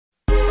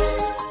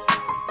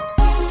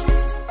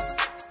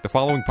The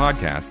following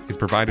podcast is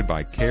provided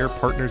by Care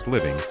Partners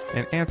Living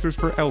and Answers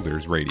for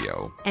Elders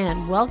Radio.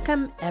 And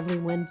welcome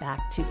everyone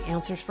back to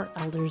Answers for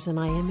Elders. And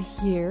I am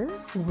here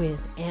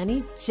with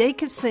Annie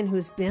Jacobson,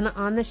 who's been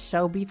on the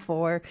show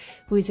before,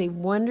 who is a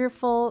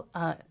wonderful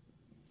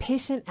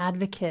patient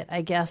advocate,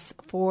 I guess,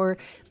 for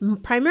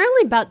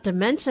primarily about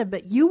dementia,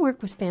 but you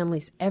work with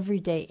families every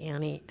day,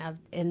 Annie,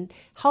 and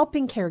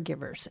helping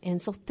caregivers.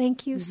 And so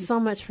thank you so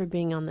much for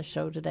being on the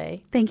show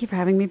today. Thank you for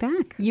having me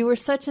back. You were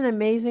such an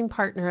amazing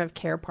partner of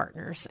Care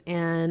Partners,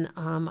 and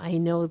I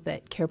know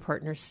that Care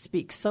Partners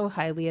speak so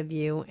highly of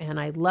you, and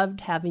I loved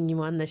having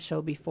you on the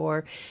show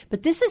before.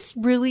 But this is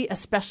really a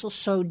special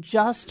show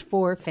just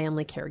for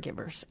family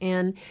caregivers.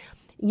 And,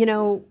 you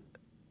know,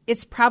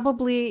 it's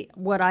probably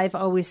what I've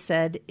always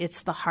said.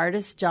 It's the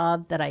hardest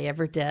job that I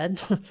ever did,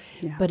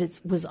 but it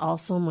was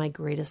also my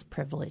greatest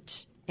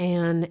privilege.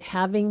 And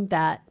having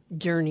that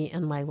journey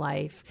in my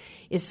life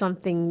is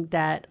something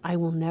that I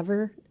will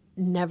never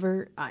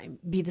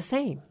be the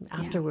same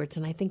afterwards.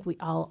 And I think we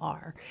all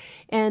are.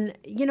 And,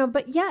 you know,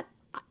 but yet,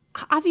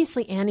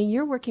 obviously, Annie,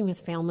 you're working with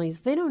families.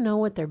 They don't know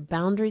what their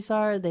boundaries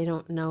are. They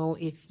don't know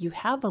if you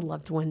have a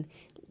loved one.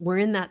 We're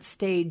in that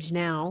stage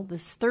now,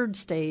 this third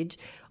stage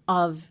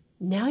of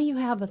now you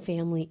have a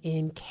family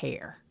in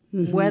care,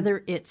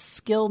 whether it's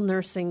skilled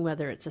nursing,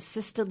 whether it's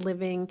assisted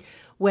living,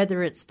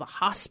 whether it's the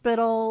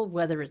hospital,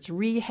 whether it's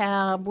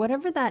rehab,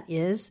 whatever that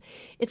is.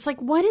 It's like,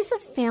 what is a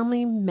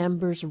family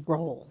member's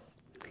role?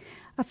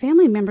 A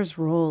family member's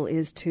role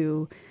is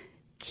to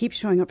keep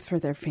showing up for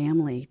their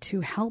family, to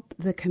help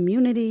the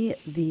community,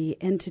 the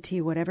entity,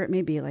 whatever it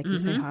may be, like you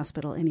say,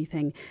 hospital,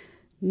 anything,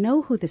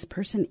 know who this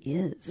person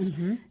is.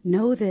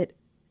 Know that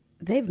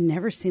they've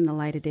never seen the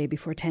light of day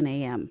before 10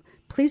 a.m.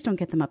 Please don't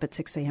get them up at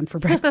 6 a.m. for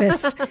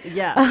breakfast.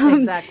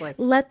 Exactly.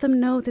 Let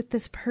them know that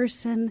this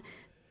person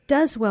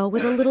does well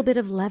with a little bit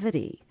of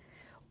levity,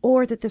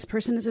 or that this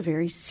person is a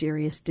very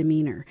serious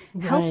demeanor.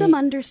 Right. Help them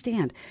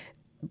understand.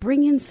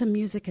 Bring in some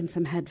music and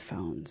some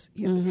headphones.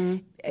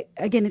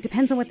 Again, it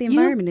depends on what the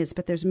environment is,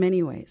 but there's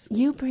many ways.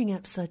 You bring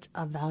up such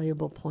a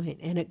valuable point,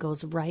 and it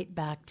goes right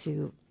back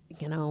to,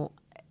 you know,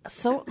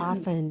 so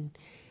often,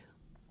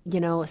 you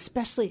know,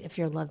 especially if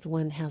your loved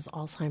one has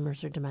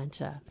Alzheimer's or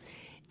dementia,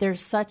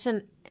 there's such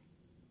an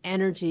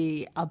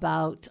energy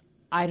about,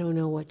 I don't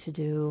know what to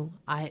do,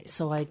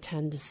 so I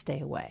tend to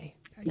stay away,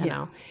 you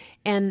know.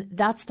 And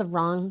that's the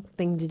wrong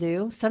thing to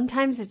do.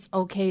 Sometimes it's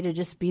okay to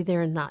just be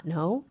there and not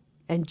know,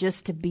 and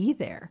just to be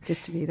there.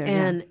 Just to be there,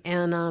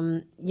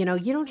 And you know,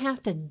 you don't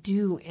have to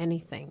do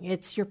anything.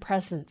 It's your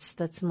presence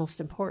that's most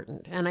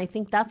important. And I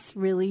think that's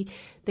really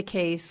the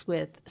case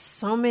with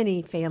so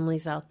many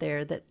families out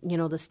there that, you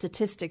know, the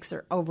statistics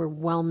are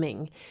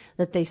overwhelming,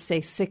 that they say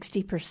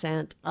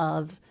 60%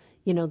 of,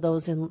 you know,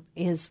 those in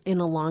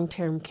a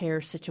long-term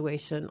care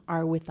situation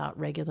are without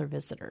regular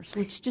visitors,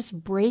 which just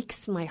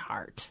breaks my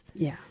heart.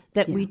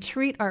 That we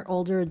treat our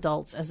older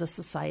adults as a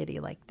society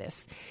like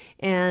this.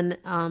 And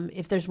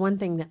if there's one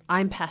thing that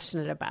I'm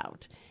passionate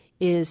about,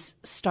 is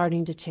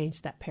starting to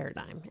change that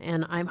paradigm.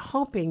 And I'm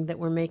hoping that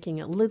we're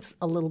making a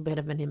little bit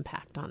of an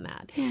impact on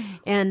that.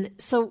 And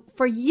so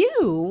for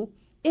you,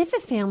 if a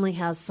family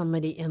has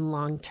somebody in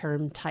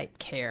long-term type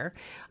care,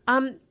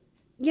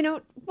 you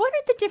know, what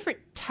are the different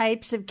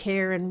types of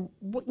care, and,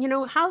 you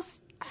know, how's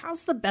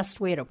the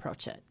best way to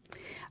approach it?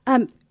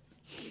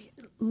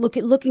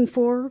 Looking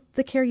for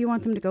the care you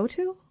want them to go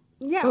to?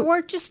 Yeah,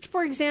 or just,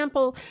 for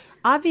example,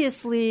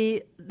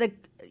 obviously,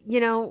 you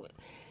know,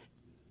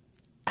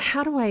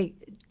 how do I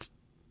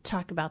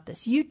talk about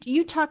this?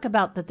 You talk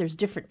about that there's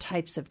different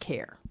types of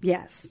care.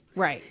 Yes.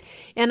 Right.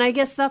 And I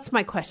guess that's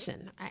my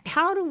question.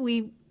 How do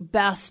we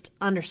best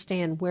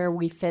understand where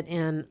we fit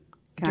in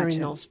during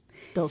those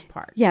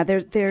parts? Yeah,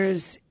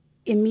 there's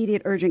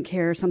immediate urgent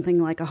care,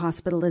 something like a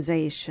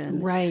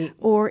hospitalization. Right.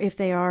 Or if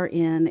they are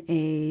in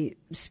a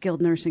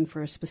skilled nursing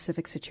for a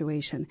specific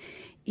situation.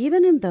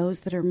 Even in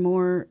those that are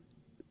more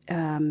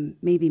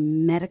maybe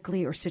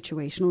medically or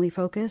situationally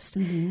focused,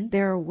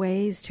 there are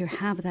ways to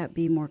have that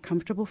be more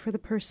comfortable for the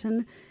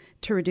person,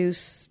 to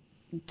reduce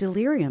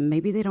delirium.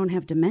 Maybe they don't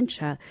have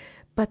dementia,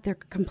 but they're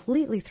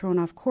completely thrown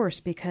off course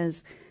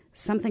because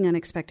something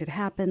unexpected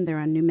happened. They're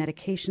on new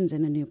medications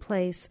in a new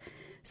place.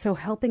 So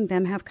helping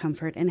them have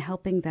comfort and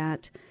helping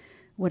that,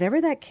 whatever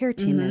that care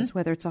team is,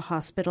 whether it's a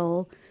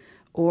hospital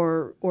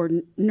or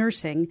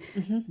nursing,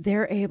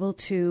 they're able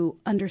to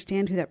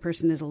understand who that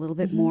person is a little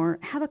bit more,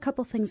 have a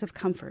couple things of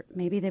comfort.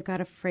 Maybe they've got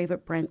a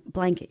favorite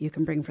blanket you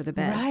can bring for the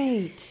bed.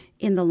 Right.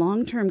 In the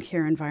long-term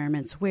care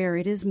environments where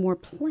it is more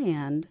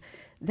planned,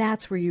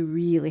 that's where you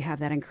really have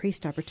that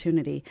increased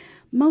opportunity.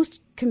 Most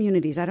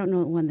communities, I don't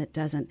know one that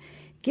doesn't,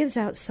 gives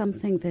out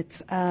something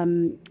that's,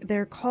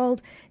 they're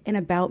called an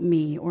about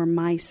me or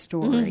my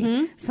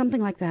story, something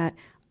like that.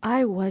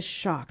 I was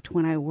shocked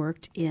when I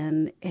worked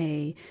in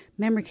a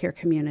memory care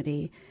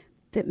community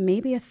that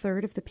maybe a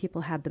third of the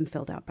people had them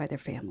filled out by their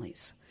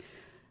families.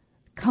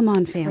 Come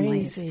on,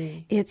 families.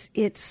 Crazy.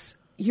 It's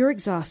you're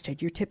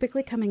exhausted. You're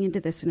typically coming into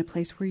this in a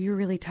place where you're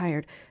really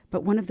tired.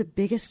 But one of the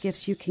biggest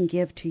gifts you can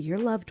give to your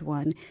loved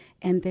one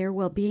and their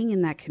well-being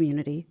in that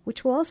community,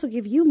 which will also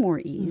give you more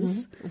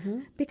ease,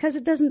 because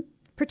it doesn't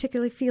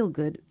particularly feel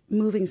good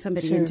moving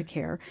somebody into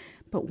care.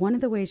 But one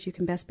of the ways you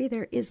can best be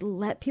there is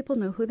let people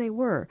know who they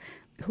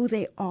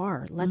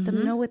are. Let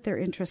them know what their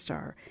interests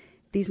are.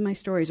 These My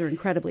Stories are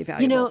incredibly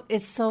valuable. You know,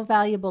 it's so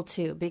valuable,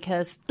 too,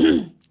 because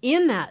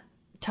in that,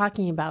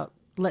 talking about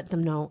let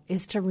them know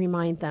is to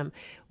remind them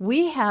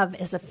we have,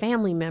 as a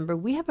family member,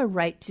 we have a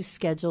right to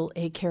schedule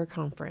a care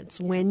conference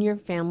when your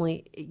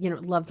family,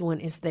 loved one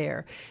is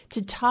there,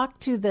 to talk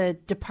to the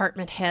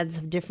department heads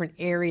of different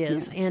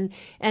areas and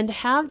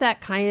have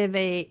that kind of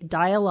a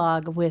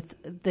dialogue with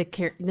the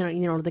care,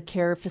 the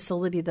care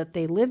facility that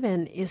they live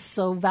in is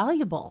so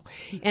valuable.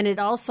 And it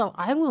also,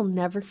 I will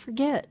never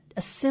forget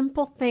a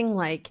simple thing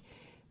like,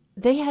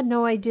 they had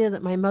no idea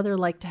that my mother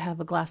liked to have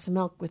a glass of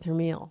milk with her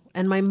meal.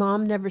 And my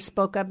mom never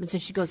spoke up. And so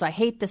she goes, I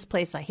hate this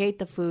place. I hate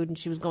the food. And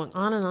she was going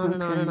on and on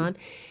and on and on.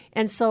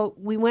 And so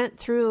we went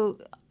through,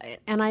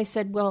 and I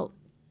said, well,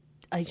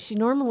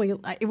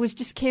 it was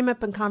just came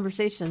up in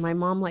conversation. My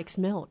mom likes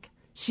milk.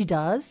 She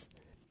does?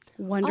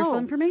 Wonderful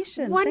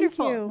information.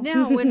 Wonderful. Thank you.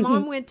 Now, when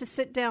Mom went to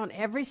sit down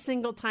every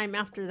single time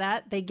after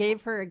that, they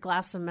gave her a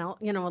glass of milk,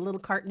 a little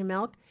carton of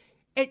milk.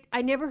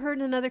 I never heard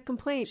another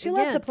complaint. She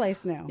loved the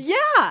place now.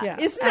 Yeah.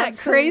 Isn't that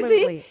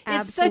crazy? Absolutely.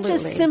 It's such a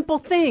simple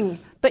thing.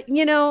 But,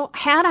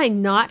 had I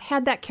not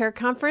had that care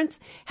conference,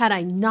 had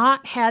I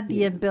not had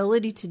the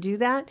ability to do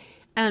that,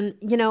 and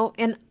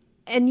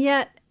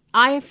yet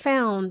I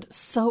found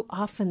so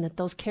often that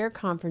those care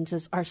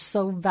conferences are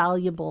so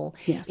valuable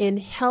in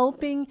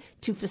helping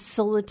to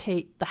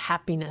facilitate the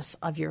happiness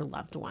of your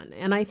loved one.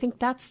 And I think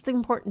that's the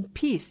important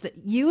piece,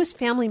 that you as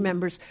family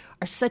members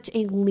are such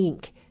a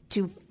link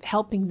to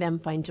helping them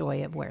find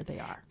joy of where they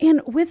are. And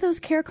with those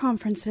care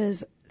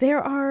conferences, there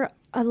are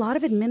a lot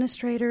of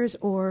administrators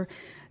or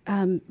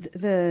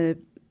the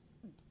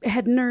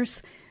head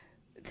nurse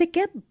that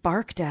get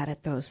barked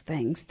at those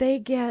things. They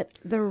get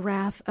the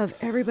wrath of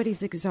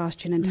everybody's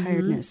exhaustion and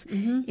tiredness.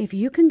 If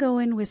you can go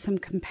in with some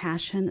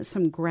compassion,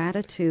 some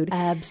gratitude,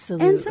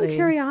 absolutely, and some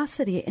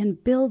curiosity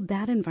and build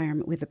that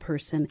environment with the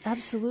person,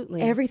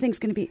 absolutely, everything's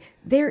going to be,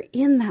 they're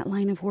in that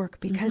line of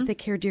work because they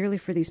care dearly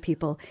for these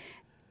people.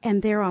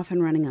 And they're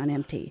often running on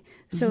empty.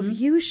 So if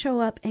you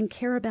show up and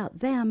care about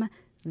them,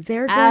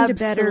 they're going to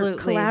better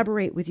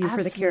collaborate with you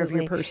for the care of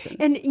your person.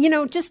 And,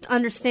 just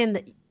understand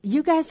that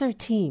you guys are a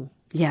team.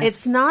 Yes.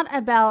 It's not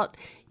about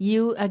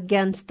you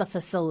against the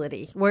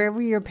facility,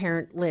 wherever your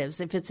parent lives.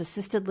 If it's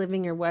assisted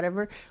living or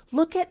whatever,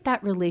 look at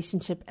that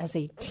relationship as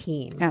a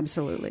team.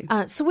 Absolutely.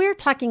 So we're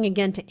talking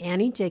again to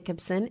Annie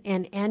Jacobson.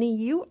 And Annie,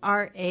 you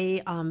are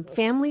a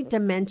family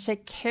dementia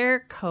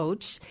care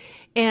coach.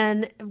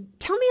 And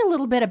tell me a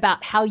little bit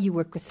about how you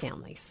work with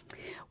families.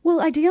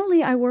 Well,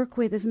 ideally, I work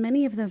with as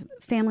many of the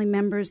family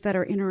members that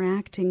are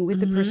interacting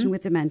with the person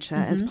with dementia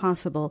as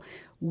possible,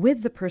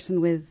 with the person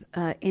with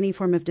any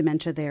form of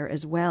dementia there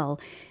as well,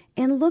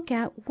 and look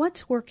at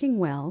what's working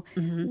well,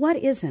 what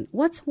isn't,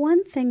 what's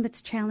one thing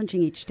that's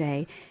challenging each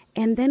day,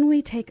 and then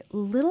we take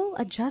little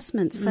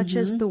adjustments, such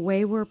as the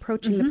way we're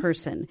approaching the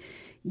person,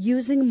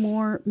 using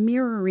more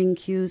mirroring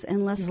cues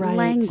and less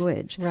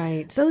language,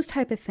 those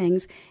type of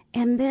things.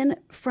 And then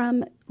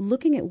from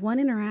looking at one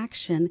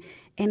interaction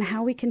and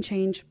how we can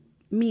change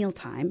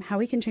mealtime, how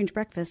we can change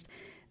breakfast,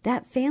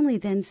 that family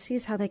then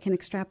sees how they can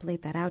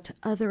extrapolate that out to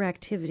other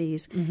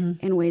activities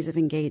and ways of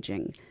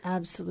engaging.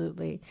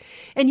 Absolutely.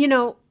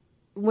 And,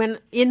 when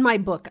in my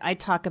book, I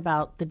talk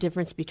about the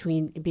difference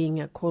between being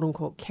a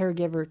quote-unquote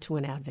caregiver to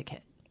an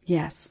advocate.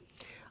 Yes.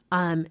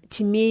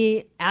 To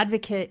me,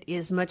 advocate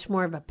is much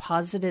more of a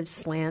positive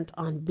slant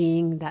on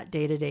being that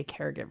day-to-day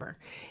caregiver.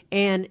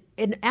 And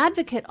an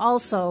advocate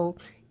also,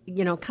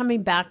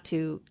 coming back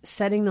to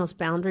setting those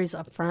boundaries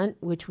up front,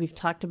 which we've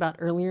talked about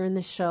earlier in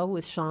the show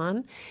with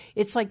Sean,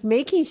 it's like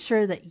making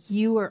sure that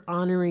you are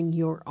honoring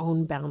your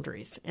own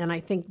boundaries. And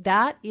I think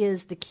that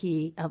is the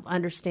key of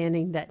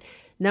understanding that,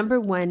 number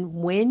one,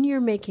 when you're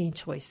making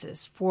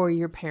choices for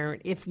your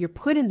parent, if you're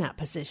put in that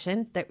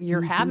position that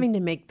you're having to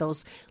make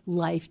those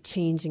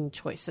life-changing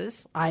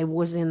choices, I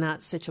was in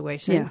that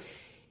situation. Yes.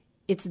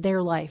 It's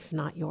their life,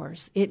 not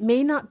yours. It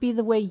may not be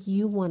the way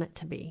you want it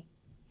to be,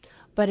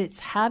 but it's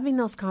having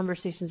those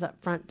conversations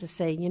up front to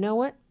say, you know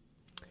what,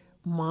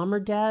 mom or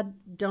dad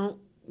don't,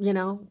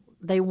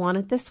 they want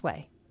it this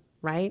way,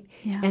 right?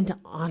 Yeah. And to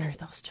honor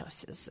those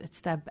choices.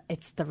 It's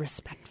the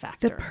respect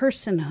factor. The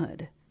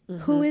personhood.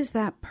 Who is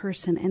that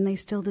person? And they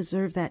still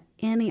deserve that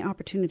any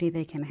opportunity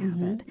they can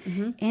have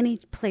it. Any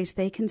place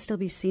they can still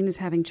be seen as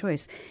having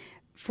choice.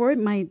 For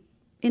my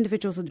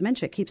individuals with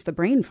dementia, it keeps the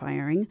brain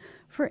firing.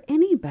 For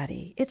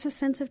anybody, it's a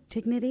sense of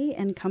dignity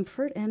and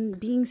comfort and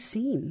being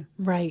seen.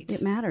 Right.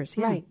 It matters.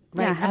 Yeah. Right.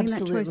 Yeah, having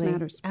Absolutely. that choice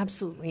matters.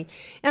 Absolutely.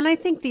 And I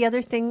think the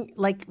other thing,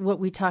 like what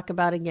we talk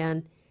about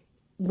again,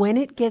 when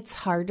it gets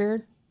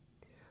harder,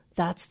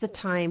 that's the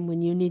time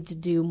when you need to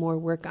do more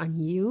work on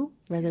you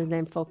rather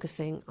than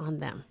focusing on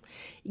them.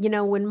 You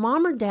know, when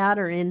mom or dad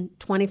are in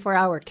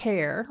 24-hour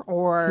care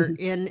or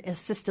in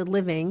assisted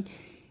living,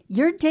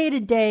 your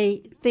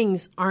day-to-day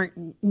things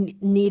aren't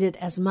needed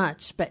as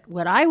much. But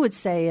what I would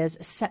say is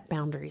set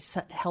boundaries,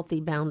 set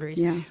healthy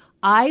boundaries. Yeah.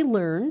 I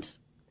learned,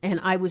 and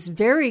I was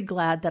very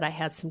glad that I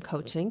had some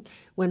coaching.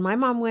 When my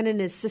mom went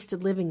into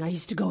assisted living, I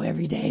used to go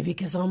every day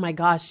because, oh my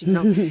gosh, you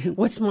know,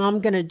 what's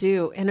mom going to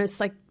do? And it's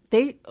like,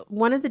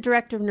 one of the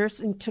director of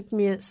nursing took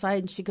me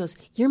aside and she goes,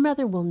 your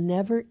mother will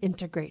never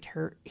integrate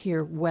her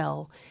here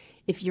well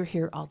if you're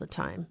here all the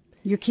time.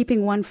 You're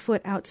keeping one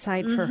foot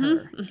outside for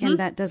her, and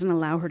that doesn't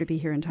allow her to be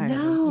here entirely.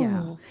 No.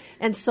 Yeah.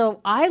 And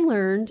so I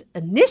learned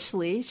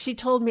initially, she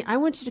told me, I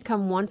want you to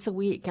come once a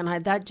week.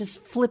 And that just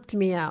flipped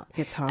me out.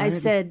 It's hard. I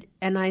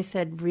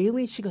said,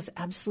 really? She goes,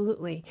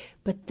 absolutely.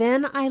 But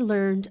then I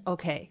learned,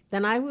 okay,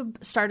 then I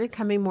started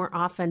coming more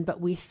often, but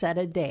we set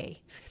a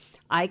day.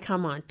 I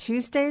come on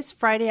Tuesdays,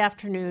 Friday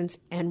afternoons,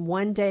 and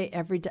one day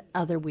every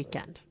other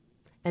weekend.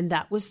 And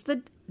that was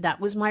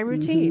my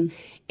routine.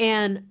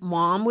 And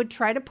mom would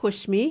try to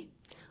push me.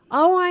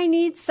 Oh, I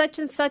need such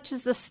and such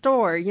as the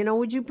store. You know,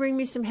 would you bring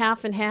me some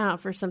half and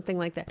half or something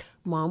like that?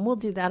 Mom will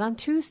do that on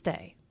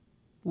Tuesday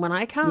when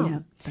I come. Yeah,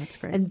 that's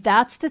great. And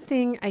that's the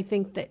thing I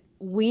think that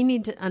we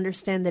need to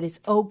understand, that it's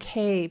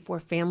okay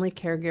for family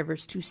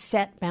caregivers to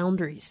set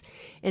boundaries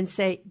and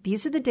say,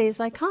 these are the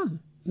days I come.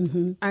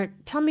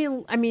 Tell me,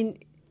 I mean,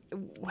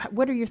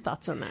 what are your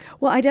thoughts on that?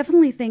 Well, I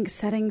definitely think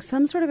setting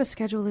some sort of a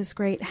schedule is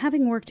great.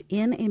 Having worked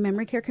in a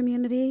memory care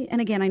community, and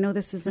again, I know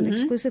this isn't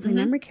exclusively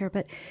memory care,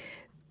 but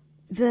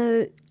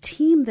the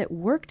team that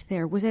worked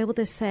there was able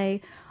to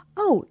say,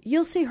 oh,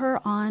 you'll see her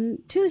on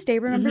Tuesday.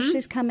 Remember,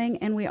 she's coming,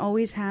 and she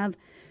always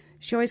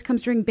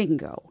comes during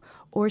bingo,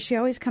 or she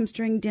always comes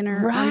during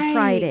dinner on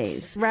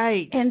Fridays.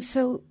 Right. And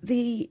so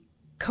the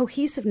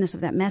cohesiveness of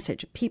that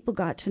message, people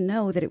got to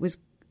know that it was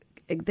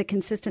the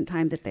consistent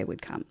time that they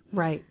would come.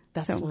 Right.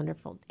 That's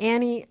wonderful.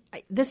 Annie,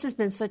 this has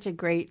been such a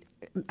great,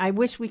 I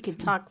wish we could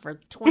talk for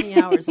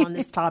 20 hours on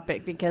this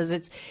topic, because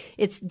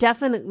it's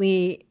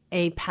definitely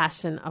a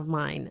passion of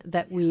mine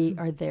that we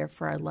are there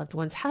for our loved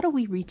ones. How do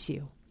we reach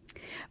you?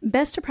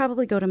 Best to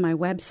probably go to my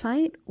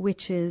website,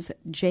 which is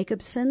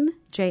Jacobsen,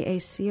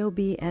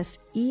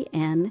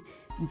 JACOBSEN,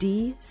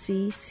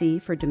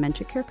 DCC for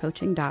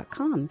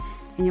DementiaCareCoaching.com.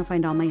 And you'll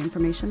find all my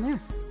information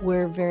there.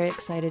 We're very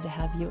excited to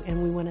have you.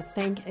 And we want to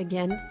thank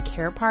again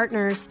Care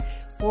Partners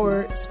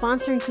for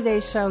sponsoring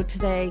today's show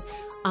today.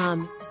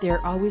 They're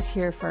always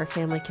here for our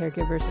family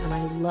caregivers, and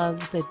I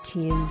love the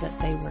team that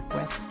they work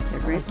with.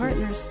 They're great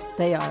partners.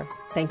 They are.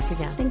 Thanks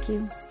again. Thank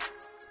you.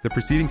 The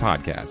preceding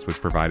podcast was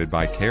provided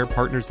by Care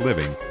Partners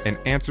Living and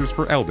Answers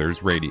for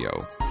Elders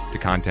Radio. To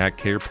contact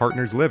Care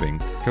Partners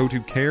Living, go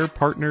to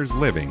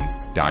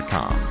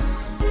carepartnersliving.com.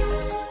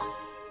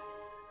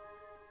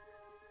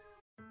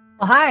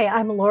 Hi,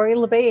 I'm Lori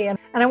LeBay, and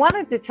I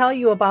wanted to tell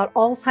you about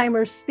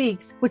Alzheimer's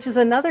Speaks, which is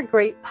another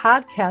great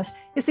podcast.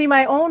 You see,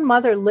 my own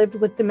mother lived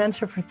with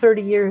dementia for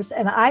 30 years,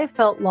 and I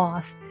felt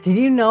lost. Did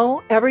you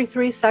know every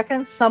 3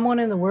 seconds someone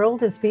in the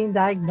world is being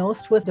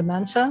diagnosed with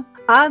dementia?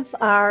 Odds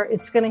are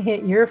it's going to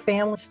hit your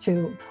families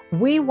too.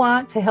 We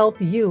want to help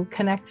you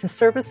connect to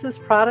services,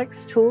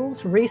 products,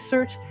 tools,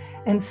 research,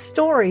 and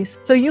stories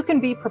so you can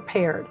be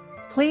prepared.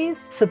 Please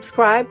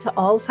subscribe to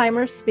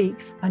Alzheimer's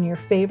Speaks on your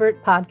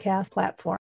favorite podcast platform.